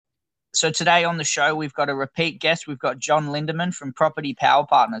So today on the show, we've got a repeat guest. We've got John Lindeman from Property Power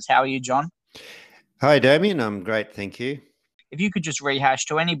Partners. How are you, John? Hi, Damien. I'm great, thank you. If you could just rehash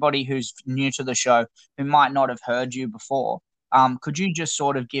to anybody who's new to the show who might not have heard you before, could you just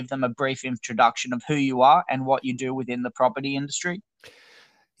sort of give them a brief introduction of who you are and what you do within the property industry?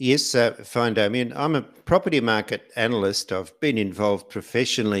 Yes, fine, Damien. I'm a property market analyst. I've been involved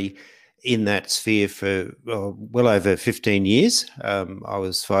professionally in that sphere for well over 15 years. I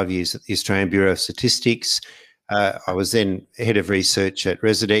was 5 years at the Australian Bureau of Statistics. I was then head of research at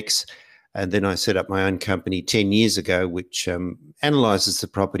Residex, and then I set up my own company 10 years ago, which analyses the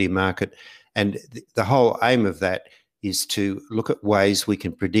property market. And the whole aim of that is to look at ways we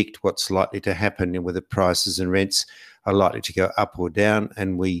can predict what's likely to happen and whether prices and rents are likely to go up or down.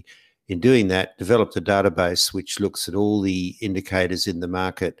 And we, in doing that, developed a database which looks at all the indicators in the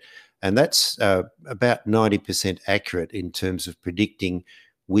market. And that's about 90% accurate in terms of predicting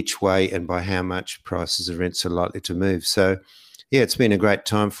which way and by how much prices and rents are likely to move. So, yeah, it's been a great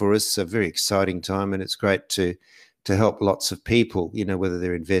time for us, a very exciting time, and it's great to help lots of people, whether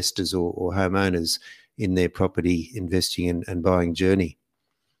they're investors or homeowners in their property investing and buying journey.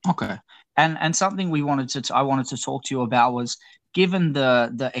 Okay. And something I wanted to talk to you about was given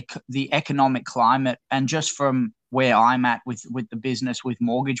the economic climate, and just from where I'm at with the business with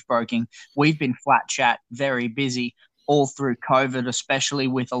mortgage broking, we've been flat chat very busy all through COVID, especially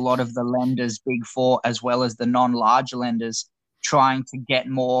with a lot of the lenders, Big Four, as well as the non-large lenders, trying to get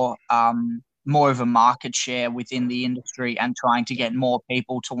more of a market share within the industry and trying to get more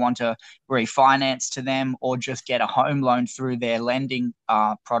people to want to refinance to them or just get a home loan through their lending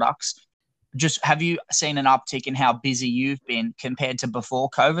products. Just have you seen an uptick in how busy you've been compared to before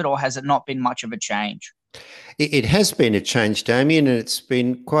COVID, or has it not been much of a change? It has been a change, Damien, and it's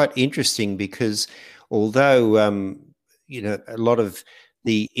been quite interesting because although, a lot of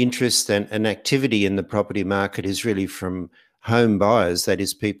the interest and activity in the property market is really from home buyers, that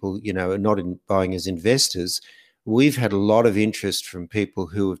is people, are not buying as investors, we've had a lot of interest from people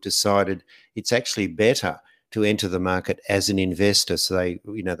who have decided it's actually better to enter the market as an investor. So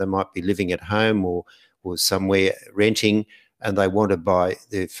they might be living at home or somewhere renting, and they want to buy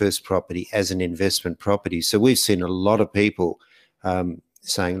their first property as an investment property. So we've seen a lot of people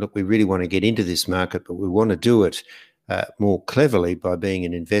saying, look, we really want to get into this market, but we want to do it more cleverly by being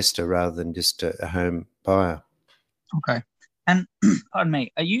an investor rather than just a home buyer. Okay. And pardon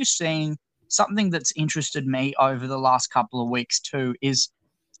me, are you seeing something that's interested me over the last couple of weeks too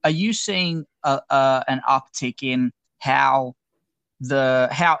are you seeing an uptick in how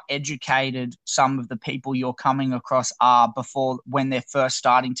educated some of the people you're coming across are before when they're first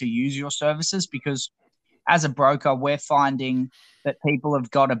starting to use your services? Because as a broker, we're finding that people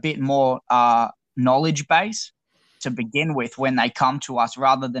have got a bit more knowledge base to begin with when they come to us,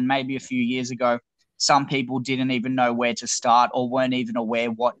 rather than maybe a few years ago, some people didn't even know where to start or weren't even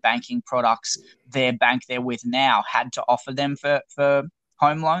aware what banking products their bank they're with now had to offer them for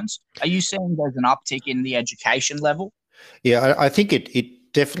home loans. Are you seeing there's an uptick in the education level? Yeah, I think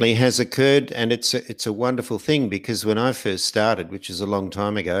it definitely has occurred, and it's a wonderful thing, because when I first started, which is a long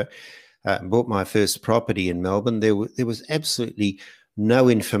time ago, bought my first property in Melbourne, there was absolutely no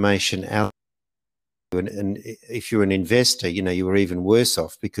information out. And if you're an investor, you were even worse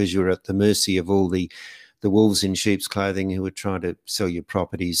off because you're at the mercy of all the wolves in sheep's clothing who were trying to sell you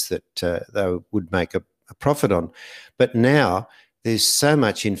properties that they would make a profit on. But now there's so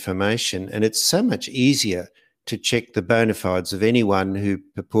much information, and it's so much easier to check the bona fides of anyone who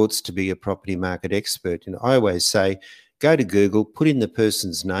purports to be a property market expert. And I always say, go to Google, put in the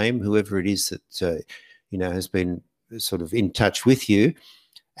person's name, whoever it is that has been sort of in touch with you,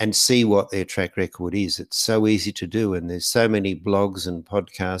 and see what their track record is. It's so easy to do, and there's so many blogs and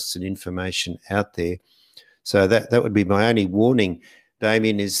podcasts and information out there. So that would be my only warning,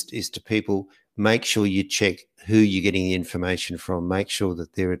 Damien, is to people, make sure you check who you're getting the information from. Make sure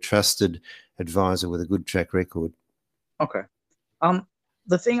that they're a trusted advisor with a good track record. Okay.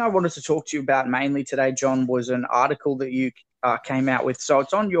 The thing I wanted to talk to you about mainly today, John, was an article that you came out with. So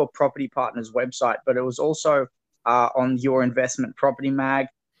it's on your Property Partners website, but it was also on your Investment Property Mag,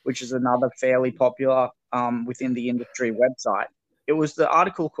 which is another fairly popular within the industry website. It was the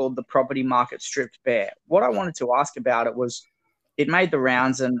article called "The Property Market Stripped Bare." What I wanted to ask about it was, it made the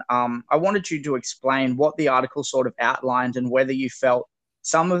rounds, and I wanted you to explain what the article sort of outlined and whether you felt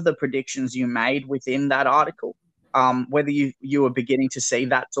some of the predictions you made within that article, whether you were beginning to see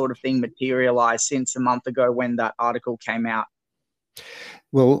that sort of thing materialize since a month ago when that article came out.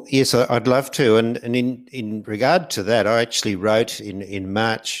 Well, yes, I'd love to. And in regard to that, I actually wrote in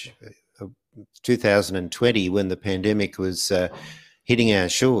March of 2020, when the pandemic was hitting our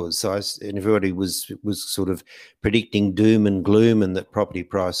shores. And everybody was sort of predicting doom and gloom and that property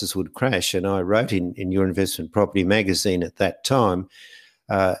prices would crash. And I wrote in Your Investment Property magazine at that time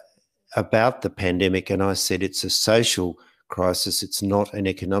about the pandemic, and I said it's a social crisis, it's not an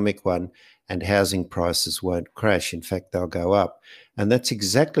economic one, and housing prices won't crash. In fact, they'll go up. And that's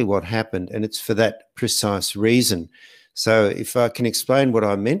exactly what happened, and it's for that precise reason. So if I can explain what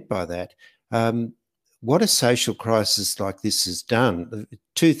I meant by that, what a social crisis like this has done,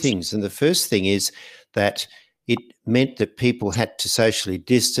 two things. And the first thing is that it meant that people had to socially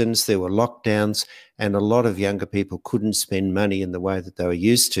distance, there were lockdowns, and a lot of younger people couldn't spend money in the way that they were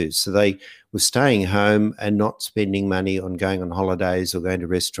used to. So they were staying home and not spending money on going on holidays or going to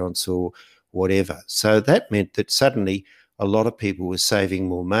restaurants or whatever. So that meant that suddenly a lot of people were saving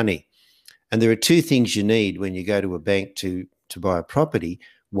more money. And there are two things you need when you go to a bank to buy a property.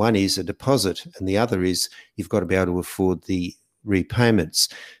 One is a deposit, and the other is you've got to be able to afford the repayments.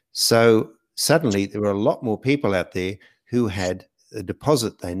 So suddenly there were a lot more people out there who had a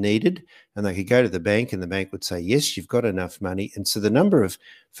deposit they needed, and they could go to the bank and the bank would say, yes, you've got enough money. And so the number of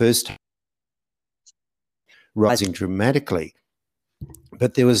first rising dramatically.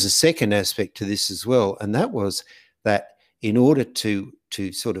 But there was a second aspect to this as well, and that was that in order to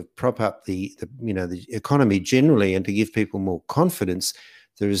sort of prop up the economy generally and to give people more confidence,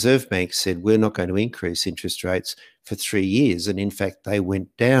 the Reserve Bank said, we're not going to increase interest rates for 3 years. And in fact, they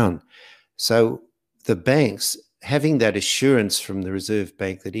went down. So the banks, having that assurance from the Reserve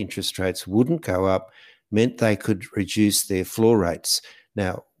Bank that interest rates wouldn't go up, meant they could reduce their floor rates.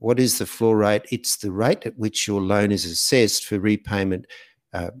 Now, what is the floor rate? It's the rate at which your loan is assessed for repayment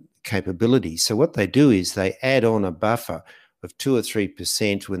capability. So what they do is they add on a buffer of 2 or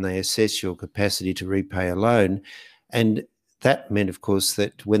 3% when they assess your capacity to repay a loan. And that meant, of course,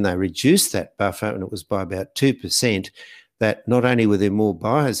 that when they reduced that buffer, and it was by about 2%, that not only were there more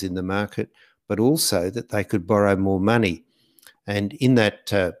buyers in the market, but also that they could borrow more money. And in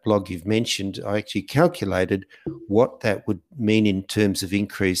that blog you've mentioned, I actually calculated what that would mean in terms of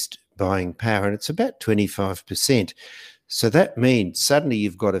increased buying power, and it's about 25%. So that means suddenly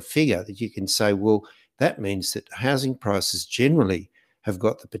you've got a figure that you can say, well, that means that housing prices generally have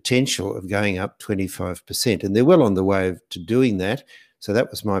got the potential of going up 25%. And they're well on the way to doing that. So that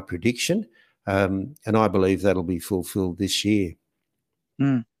was my prediction. And I believe that'll be fulfilled this year.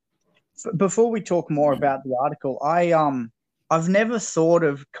 Mm. Before we talk more about the article, I've never thought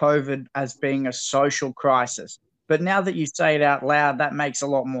of COVID as being a social crisis. But now that you say it out loud, that makes a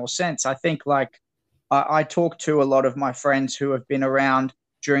lot more sense. I think I talk to a lot of my friends who have been around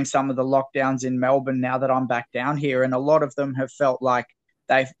during some of the lockdowns in Melbourne now that I'm back down here, and a lot of them have felt like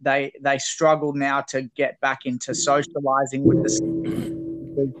they struggle now to get back into socializing with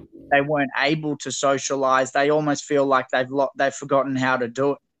the they weren't able to socialize. They almost feel like they've forgotten how to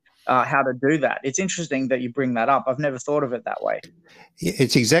do it, how to do that. It's interesting that you bring that up. I've never thought of it that way.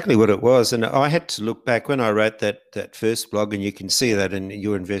 It's exactly what it was. And I had to look back when I wrote that first blog, and you can see that in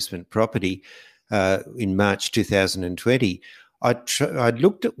Your Investment Property in March 2020. I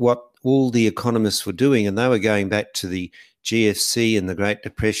looked at what all the economists were doing, and they were going back to the GFC and the Great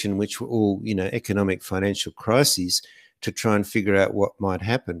Depression, which were all, economic financial crises, to try and figure out what might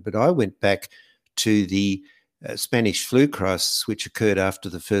happen. But I went back to the Spanish flu crisis, which occurred after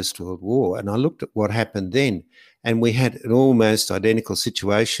the First World War, and I looked at what happened then. And we had an almost identical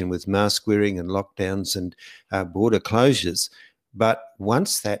situation with mask wearing and lockdowns and border closures. But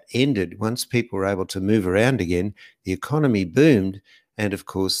once that ended, once people were able to move around again, the economy boomed, and of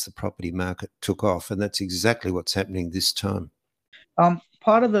course the property market took off. And that's exactly what's happening this time.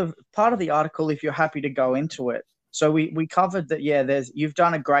 Part of the article, if you're happy to go into it. So we covered that. Yeah, you've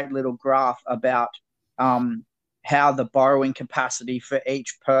done a great little graph about how the borrowing capacity for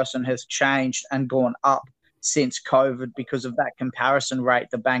each person has changed and gone up since COVID because of that comparison rate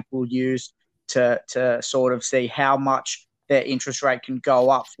the bank will use to sort of see how much their interest rate can go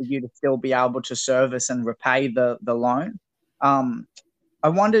up for you to still be able to service and repay the loan. I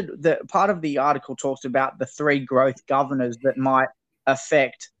wondered that part of the article talks about the 3 growth governors that might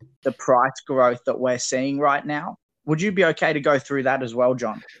affect the price growth that we're seeing right now. Would you be okay to go through that as well,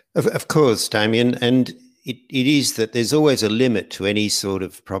 John? Of course, Damien. And it is that there's always a limit to any sort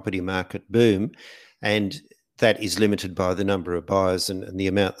of property market boom, and that is limited by the number of buyers and the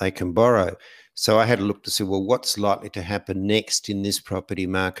amount they can borrow. So I had a look to see, well, what's likely to happen next in this property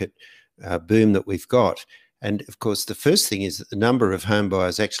market boom that we've got. And of course, the first thing is that the number of home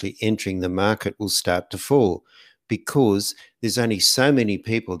buyers actually entering the market will start to fall, because there's only so many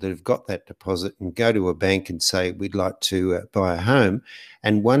people that have got that deposit and go to a bank and say, we'd like to buy a home.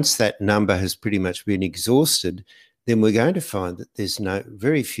 And once that number has pretty much been exhausted, then we're going to find that there's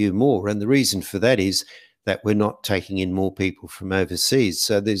very few more. And the reason for that is that we're not taking in more people from overseas.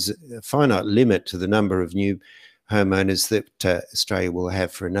 So there's a finite limit to the number of new homeowners that Australia will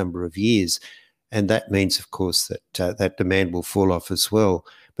have for a number of years. And that means, of course, that that demand will fall off as well.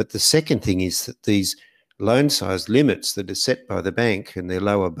 But the second thing is that these loan size limits that are set by the bank and their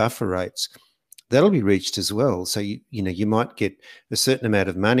lower buffer rates, that'll be reached as well. So, you might get a certain amount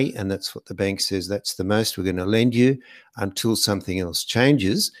of money, and that's what the bank says, that's the most we're going to lend you until something else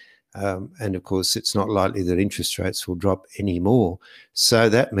changes. And of course, it's not likely that interest rates will drop anymore. So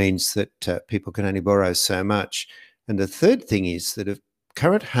that means that people can only borrow so much. And the third thing is that if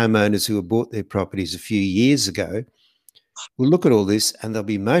current homeowners who have bought their properties a few years ago will look at all this and they'll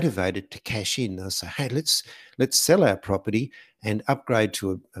be motivated to cash in. They'll say, hey, let's sell our property and upgrade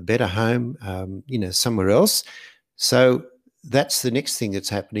to a better home, somewhere else. So that's the next thing that's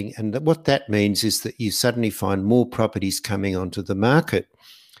happening. And what that means is that you suddenly find more properties coming onto the market.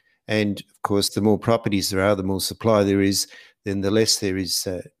 And of course, the more properties there are, the more supply there is, then the less there is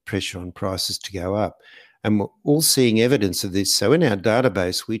pressure on prices to go up. And we're all seeing evidence of this. So in our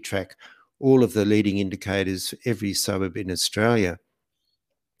database, we track all of the leading indicators for every suburb in Australia.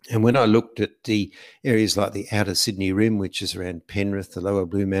 And when I looked at the areas like the outer Sydney Rim, which is around Penrith, the lower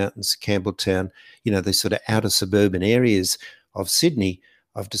Blue Mountains, Campbelltown, the sort of outer suburban areas of Sydney,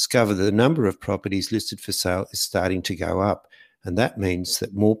 I've discovered that the number of properties listed for sale is starting to go up. And that means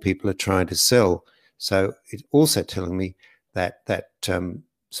that more people are trying to sell. So it's also telling me that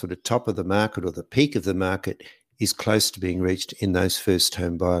sort of top of the market or the peak of the market is close to being reached in those first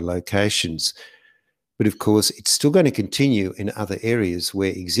home buyer locations. But of course, it's still going to continue in other areas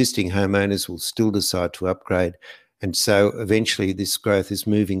where existing homeowners will still decide to upgrade. And so eventually this growth is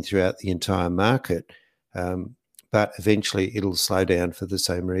moving throughout the entire market. But eventually it'll slow down for the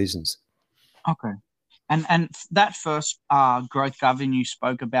same reasons. Okay. And that first growth governor you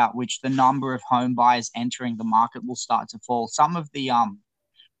spoke about, which the number of home buyers entering the market will start to fall. Some of the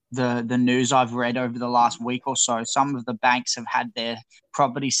news I've read over the last week or so, some of the banks have had their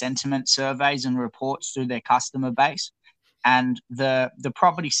property sentiment surveys and reports through their customer base. And the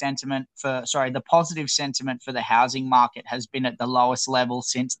positive sentiment for the housing market has been at the lowest level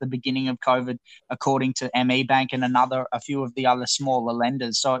since the beginning of COVID, according to ME Bank and a few of the other smaller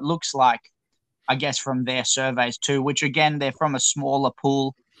lenders. So it looks like, I guess, from their surveys too, which again, they're from a smaller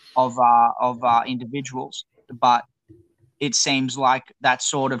pool of individuals, but it seems like that's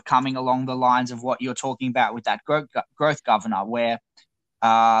sort of coming along the lines of what you're talking about with that growth governor, where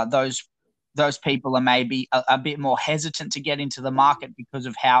those people are maybe a bit more hesitant to get into the market because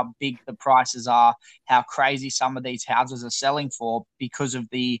of how big the prices are, how crazy some of these houses are selling for because of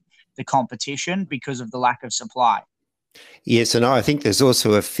the competition, because of the lack of supply. Yes, and I think there's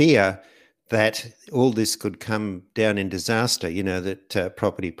also a fear that all this could come down in disaster, that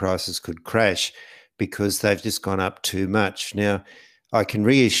property prices could crash because they've just gone up too much. Now, I can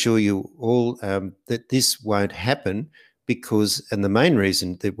reassure you all that this won't happen and the main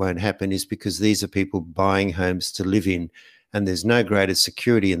reason that won't happen is because these are people buying homes to live in, and there's no greater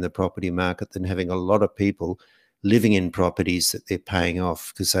security in the property market than having a lot of people living in properties that they're paying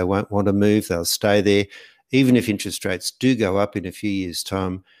off because they won't want to move. They'll stay there. Even if interest rates do go up in a few years'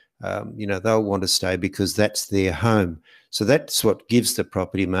 time, they'll want to stay because that's their home. So that's what gives the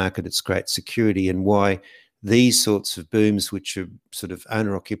property market its great security, and why these sorts of booms, which are sort of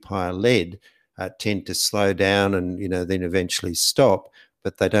owner-occupier led, tend to slow down and, then eventually stop,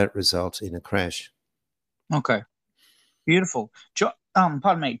 but they don't result in a crash. Okay, beautiful.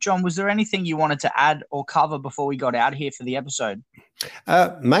 Pardon me, John, was there anything you wanted to add or cover before we got out here for the episode?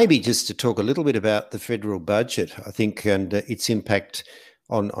 Maybe just to talk a little bit about the federal budget, I think, and its impact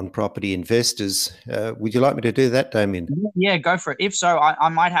on property investors. Would you like me to do that, Damien? Yeah, go for it. If so, I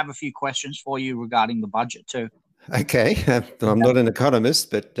might have a few questions for you regarding the budget too. Okay. I'm not an economist,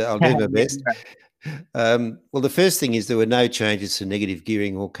 but I'll do my best. Well, the first thing is there were no changes to negative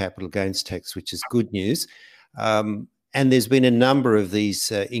gearing or capital gains tax, which is good news. And there's been a number of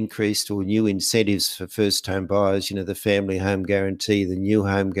these increased or new incentives for first home buyers, the family home guarantee, the new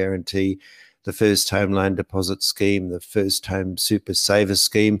home guarantee, the first home loan deposit scheme, the first home super saver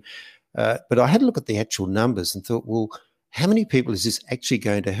scheme. But I had a look at the actual numbers and thought, well, how many people is this actually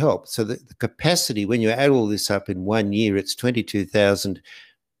going to help? So the capacity, when you add all this up in 1 year, it's 22,000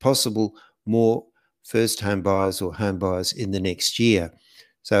 possible more first home buyers or home buyers in the next year.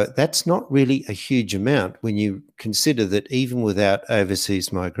 So that's not really a huge amount when you consider that even without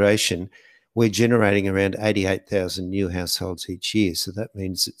overseas migration, we're generating around 88,000 new households each year. So that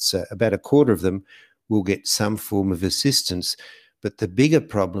means it's about a quarter of them will get some form of assistance. But the bigger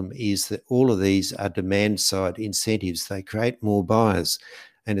problem is that all of these are demand-side incentives. They create more buyers,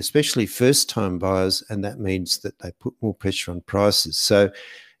 and especially first-time buyers, and that means that they put more pressure on prices. So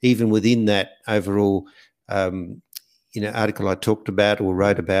even within that overall article I talked about or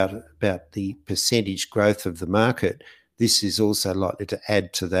wrote about the percentage growth of the market, this is also likely to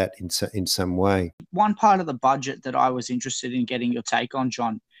add to that in some way. One part of the budget that I was interested in getting your take on,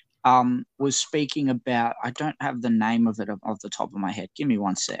 John, was speaking about, I don't have the name of it off the top of my head. Give me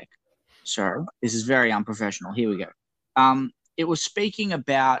one sec. Sir, this is very unprofessional. Here we go. It was speaking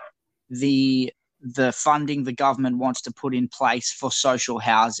about the funding the government wants to put in place for social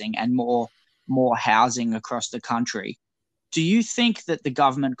housing and more housing across the country. Do you think that the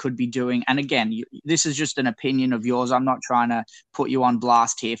government could be doing, and again, this is just an opinion of yours, I'm not trying to put you on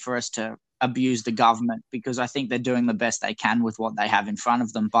blast here for us to abuse the government, because I think they're doing the best they can with what they have in front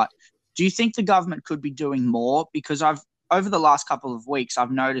of them. But do you think the government could be doing more? Because over the last couple of weeks, I've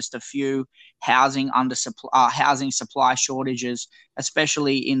noticed a few housing supply shortages,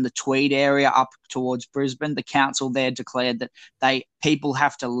 especially in the Tweed area up towards Brisbane. The council there declared that people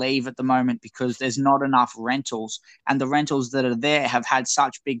have to leave at the moment because there's not enough rentals, and the rentals that are there have had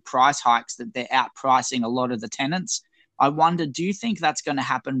such big price hikes that they're outpricing a lot of the tenants. I wonder, do you think that's going to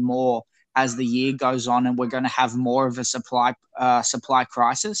happen more as the year goes on, and we're going to have more of a supply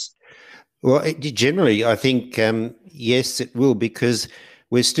crisis? Well, generally, I think, yes, it will, because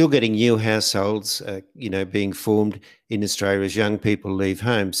we're still getting new households, being formed in Australia as young people leave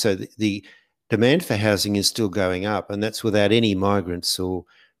home. So the demand for housing is still going up, and that's without any migrants or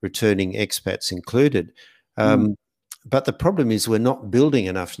returning expats included. But the problem is we're not building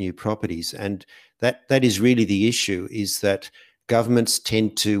enough new properties, and that is really the issue, is that governments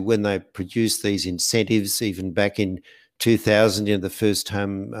tend to, when they produce these incentives, even back in 2000, the first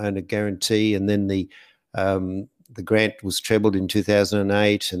home owner guarantee, and then the grant was trebled in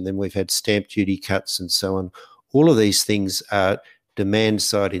 2008, and then we've had stamp duty cuts and so on. All of these things are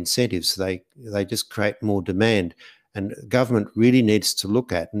demand-side incentives. They just create more demand, and government really needs to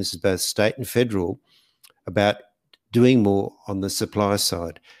look at, and this is both state and federal, about doing more on the supply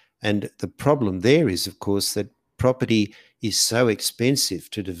side. And the problem there is, of course, that property is so expensive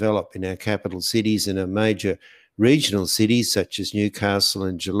to develop in our capital cities and our major regional cities such as Newcastle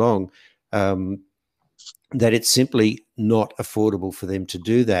and Geelong, that it's simply not affordable for them to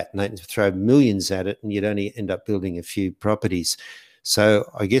do that. And they throw millions at it, and you'd only end up building a few properties. So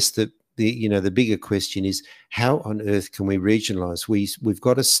I guess the bigger question is, how on earth can we regionalise? We've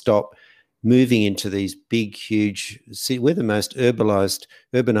got to stop moving into these big, huge cities. We're the most urbanised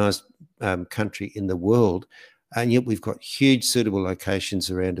country in the world, and yet we've got huge suitable locations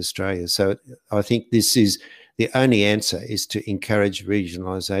around Australia. So I think this is the only answer, is to encourage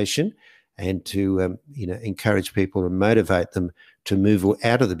regionalisation and to encourage people and motivate them to move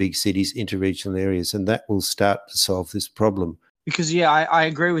out of the big cities into regional areas, and that will start to solve this problem. Because, yeah, I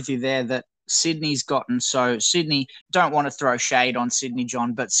agree with you there that Sydney's gotten so... Sydney, don't want to throw shade on Sydney,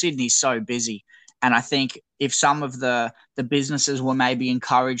 John, but Sydney's so busy. And I think if some of the businesses were maybe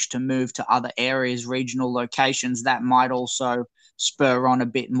encouraged to move to other areas, regional locations, that might also spur on a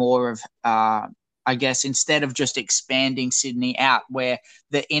bit more of, I guess, instead of just expanding Sydney out, where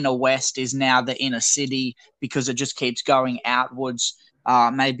the inner west is now the inner city because it just keeps going outwards.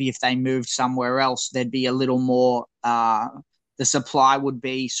 Maybe if they moved somewhere else, there'd be a little more, the supply would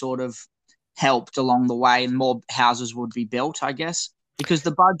be sort of helped along the way and more houses would be built, I guess. Because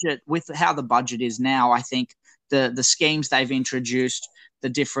the budget, with how the budget is now, I think the schemes they've introduced, the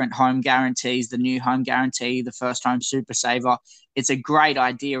different home guarantees, the new home guarantee, the first home super saver, it's a great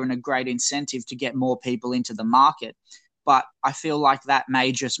idea and a great incentive to get more people into the market. But I feel like that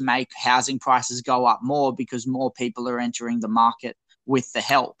may just make housing prices go up more because more people are entering the market with the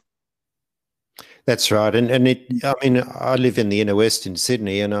help. That's right. I live in the inner west in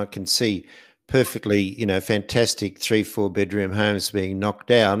Sydney, and I can see perfectly, fantastic 3-4 bedroom homes being knocked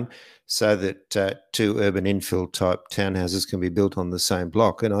down so that 2 urban infill type townhouses can be built on the same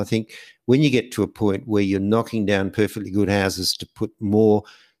block. And I think when you get to a point where you're knocking down perfectly good houses to put more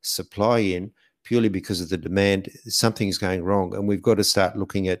supply in purely because of the demand, something's going wrong. And we've got to start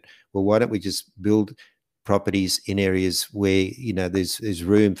looking at, well, why don't we just build properties in areas where, there's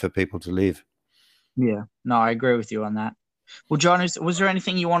room for people to live? Yeah, no, I agree with you on that. Well, John, was there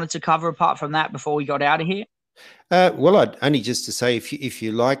anything you wanted to cover apart from that before we got out of here? Well, I'd only just to say, if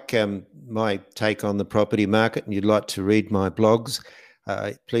you like my take on the property market and you'd like to read my blogs,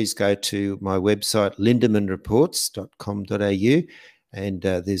 please go to my website, lindemanreports.com.au, and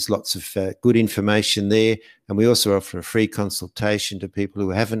there's lots of good information there. And we also offer a free consultation to people who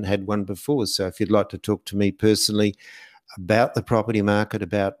haven't had one before. So if you'd like to talk to me personally, about the property market,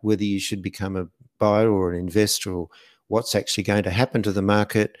 about whether you should become a buyer or an investor, or what's actually going to happen to the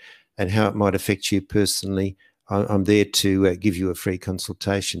market and how it might affect you personally, I'm there to give you a free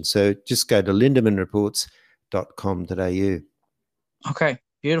consultation. So just go to lindemanreports.com.au. Okay,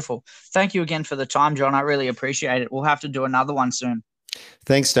 beautiful. Thank you again for the time, John. I really appreciate it. We'll have to do another one soon.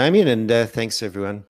 Thanks, Damien, and thanks, everyone.